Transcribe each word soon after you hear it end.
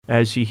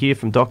as you hear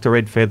from Dr.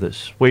 Ed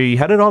Fethers. We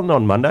had it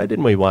on Monday,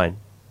 didn't we, Wayne?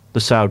 The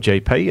Sail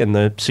GP and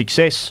the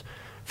success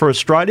for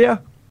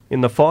Australia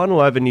in the final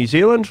over New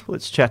Zealand.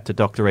 Let's chat to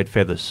Dr. Ed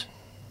Fethers,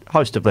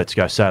 host of Let's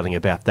Go Sailing,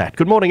 about that.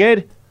 Good morning,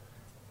 Ed.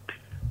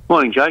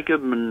 Morning,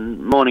 Jacob,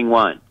 and morning,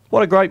 Wayne.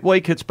 What a great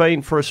week it's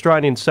been for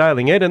Australian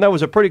sailing, Ed, and that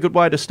was a pretty good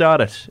way to start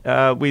it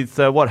with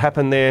what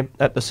happened there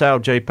at the Sail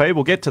GP.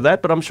 We'll get to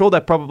that, but I'm sure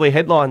that probably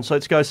headlines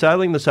Let's Go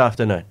Sailing this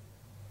afternoon.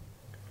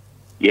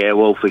 Yeah,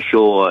 well, for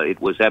sure, it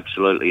was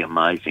absolutely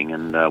amazing,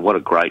 and what a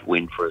great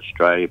win for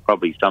Australia.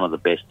 Probably some of the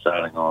best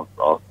sailing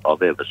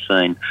I've ever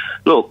seen.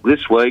 Look,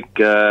 this week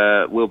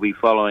we'll be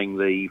following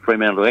the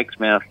Fremantle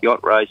Exmouth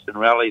yacht race and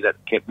rally.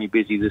 That kept me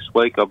busy this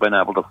week. I've been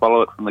able to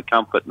follow it from the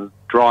comfort and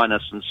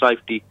dryness and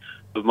safety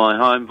of my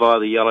home via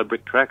the Yellow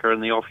Brick Tracker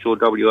and the Offshore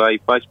WA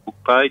Facebook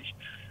page.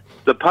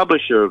 The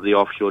publisher of the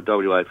Offshore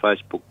WA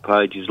Facebook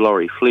page is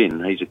Laurie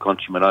Flynn. He's a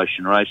consummate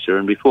ocean racer,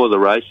 and before the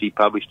race he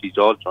published his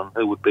odds on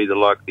who would be the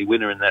likely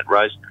winner in that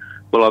race.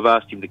 Well, I've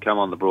asked him to come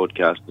on the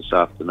broadcast this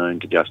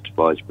afternoon to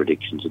justify his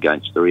predictions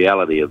against the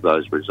reality of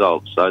those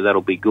results, so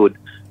that'll be good.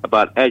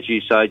 But as you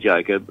say,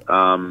 Jacob,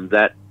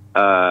 that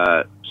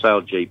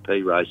Sail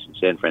GP race in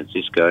San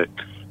Francisco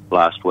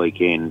last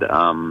weekend,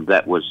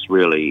 that was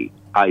really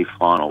a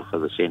final for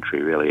the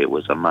century, really. It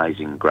was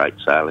amazing, great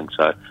sailing,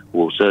 so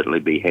we'll certainly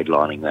be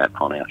headlining that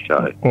on our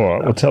show. All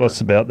right, well, tell us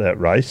about that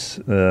race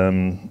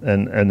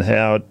and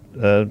how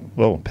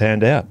it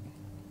panned out.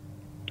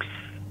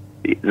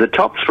 The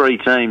top three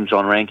teams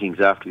on rankings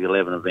after the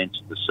 11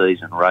 events of the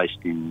season raced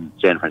in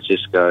San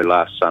Francisco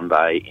last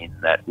Sunday in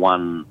that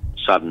one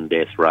sudden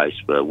death race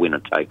for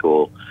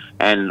winner-take-all,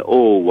 and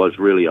all was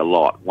really a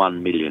lot,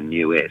 $1 million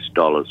US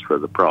for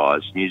the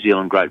prize. New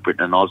Zealand, Great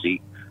Britain and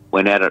Aussie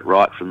went at it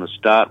right from the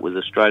start, with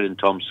Australian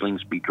Tom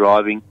Slingsby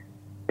driving.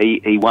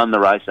 He won the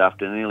race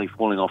after nearly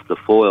falling off the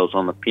foils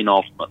on the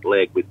penultimate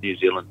leg, with New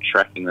Zealand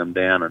tracking them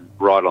down and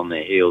right on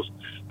their heels.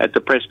 At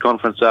the press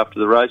conference after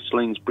the race,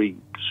 Slingsby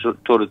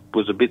sort of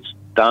was a bit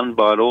stunned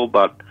by it all,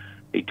 but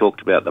he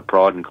talked about the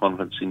pride and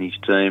confidence in his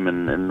team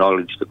and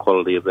acknowledged the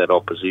quality of that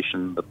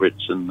opposition, the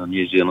Brits and the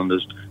New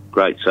Zealanders,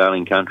 great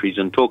sailing countries,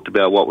 and talked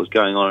about what was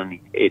going on in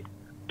his head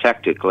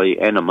tactically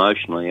and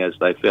emotionally as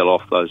they fell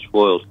off those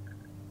foils.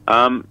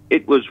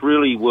 It was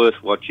really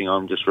worth watching.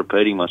 I'm just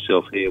repeating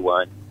myself here,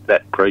 Wayne.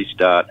 That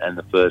pre-start and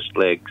the first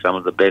leg, some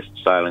of the best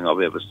sailing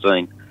I've ever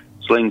seen.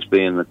 Slingsby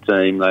and the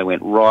team, they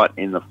went right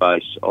in the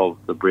face of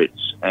the Brits,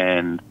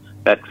 and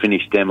that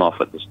finished them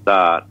off at the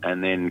start,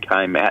 and then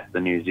came at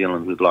the New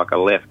Zealanders with like a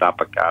left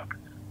uppercut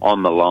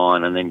on the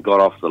line, and then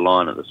got off the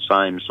line at the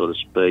same sort of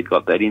speed,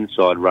 got that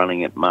inside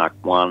running at Mark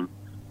 1,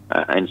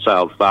 and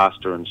sailed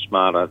faster and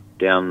smarter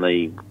down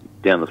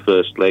the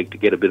first leg to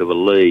get a bit of a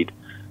lead.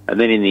 And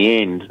then in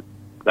the end,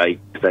 they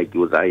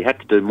had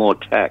to do more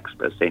tacks,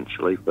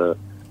 essentially, for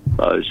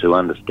those who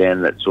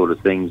understand that sort of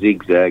thing,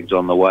 zigzags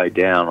on the way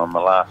down on the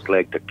last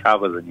leg to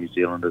cover the New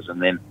Zealanders,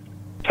 and then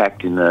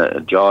tacked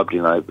jibed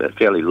in a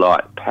fairly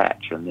light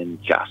patch, and then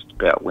just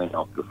about went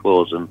off the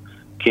foils. And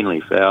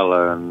Kinley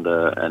Fowler and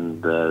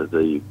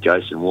the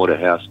Jason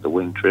Waterhouse, the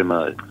wing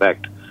trimmer, in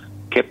fact,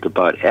 kept the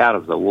boat out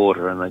of the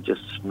water, and they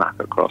just snuck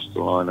across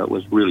the line. It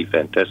was really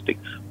fantastic.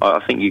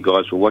 I think you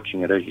guys were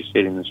watching it, as you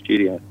said, in the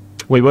studio.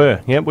 We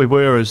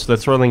were, as the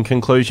thrilling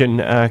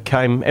conclusion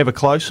came ever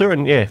closer,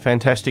 and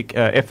fantastic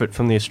effort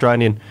from the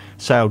Australian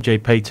Sail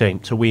GP team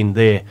to win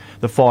the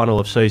final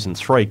of Season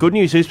 3. Good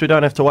news is we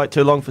don't have to wait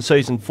too long for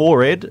Season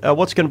 4, Ed.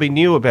 What's going to be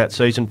new about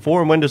Season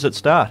 4, and when does it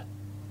start?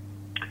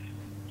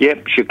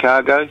 Yep,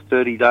 Chicago,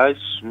 30 days,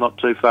 not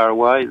too far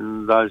away,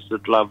 and those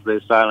that love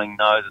their sailing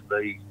know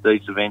that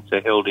these events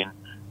are held in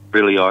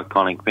really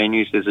iconic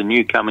venues. There's a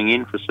new coming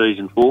in for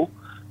Season 4.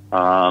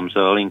 So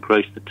they'll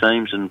increase the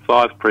teams, and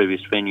 5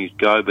 previous venues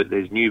go, but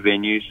there's new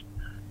venues: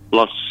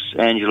 Los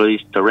Angeles,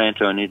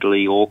 Taranto in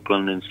Italy,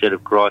 Auckland instead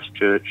of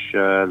Christchurch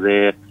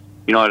there,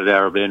 United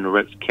Arab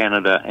Emirates,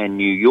 Canada and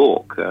New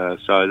York.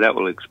 So that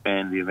will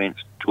expand the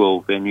events to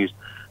 12 venues.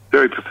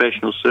 Very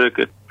professional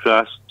circuit,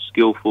 fast,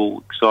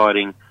 skillful,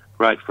 exciting,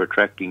 great for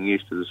attracting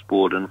youth to the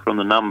sport, and from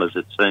the numbers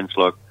it seems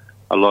like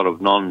a lot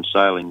of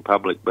non-sailing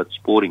public but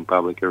sporting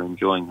public are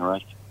enjoying the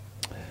race.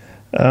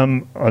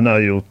 I know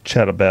you'll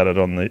chat about it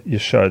on your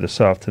show this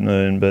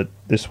afternoon, but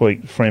this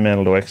week,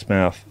 Fremantle to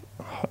Exmouth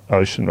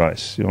Ocean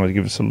Race. You want to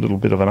give us a little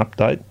bit of an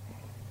update?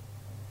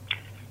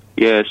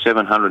 Yeah,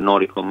 700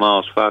 nautical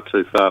miles, far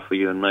too far for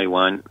you and me,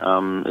 Wayne.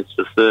 It's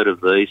the third of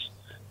these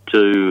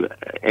to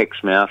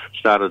Exmouth.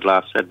 Started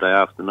last Saturday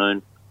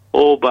afternoon.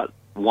 All but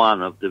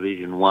one of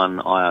Division 1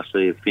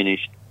 IRC have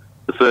finished.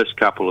 The first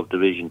couple of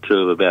Division 2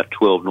 of about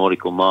 12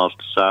 nautical miles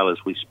to sail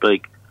as we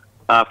speak.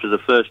 After the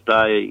first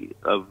day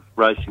of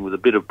racing with a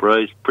bit of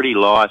breeze, pretty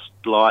light,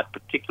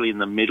 particularly in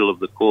the middle of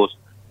the course.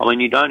 I mean,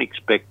 you don't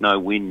expect no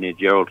wind near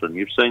Geraldton.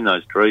 You've seen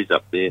those trees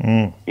up there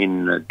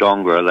in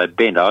Dongra. They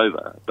bent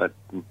over, but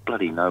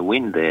bloody no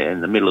wind there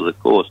in the middle of the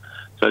course.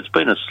 So it's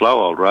been a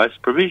slow old race.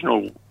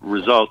 Provisional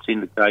results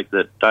indicate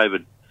that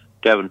David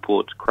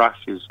Davenport's Crush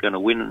is going to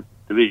win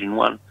Division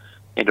 1.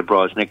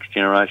 Enterprise Next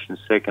Generation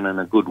second, and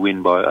a good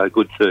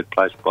third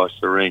place by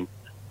Serene,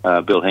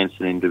 Bill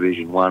Henson in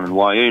Division 1. And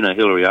Waiuna,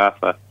 Hilary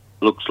Arthur,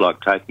 looks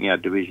like taking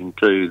out Division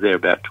 2. They're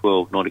about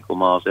 12 nautical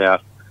miles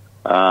out.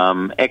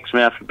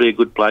 Exmouth would be a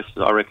good place,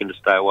 I reckon, to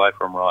stay away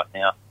from right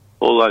now.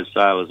 All those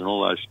sailors and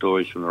all those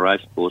stories from the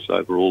race course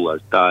over all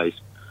those days.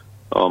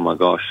 Oh my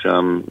gosh,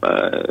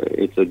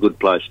 it's a good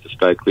place to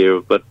stay clear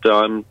of. But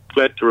I'm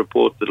glad to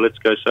report that Let's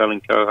Go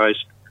Sailing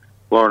co-host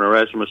Warren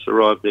Erasmus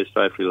arrived there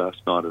safely last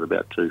night at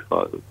about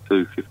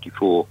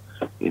 2:54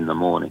 in the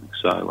morning.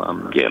 So,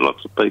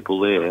 lots of people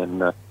there,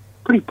 and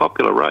pretty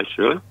popular race,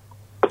 really.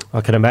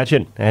 I can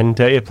imagine. And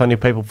plenty of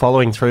people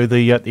following through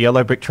the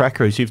Yellow Brick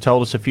Tracker, as you've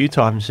told us a few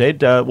times,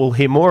 Ed. We'll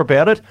hear more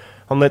about it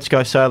on Let's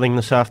Go Sailing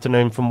this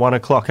afternoon from 1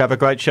 o'clock. Have a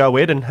great show,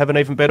 Ed, and have an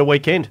even better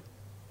weekend.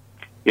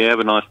 Yeah,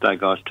 have a nice day,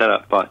 guys.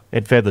 Ta-ra, bye.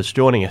 Ed Fethers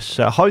joining us.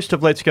 Host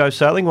of Let's Go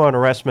Sailing, Warren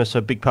Erasmus,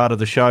 a big part of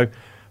the show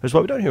as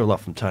well. We don't hear a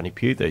lot from Tony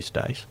Pugh these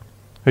days,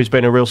 who's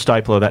been a real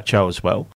staple of that show as well.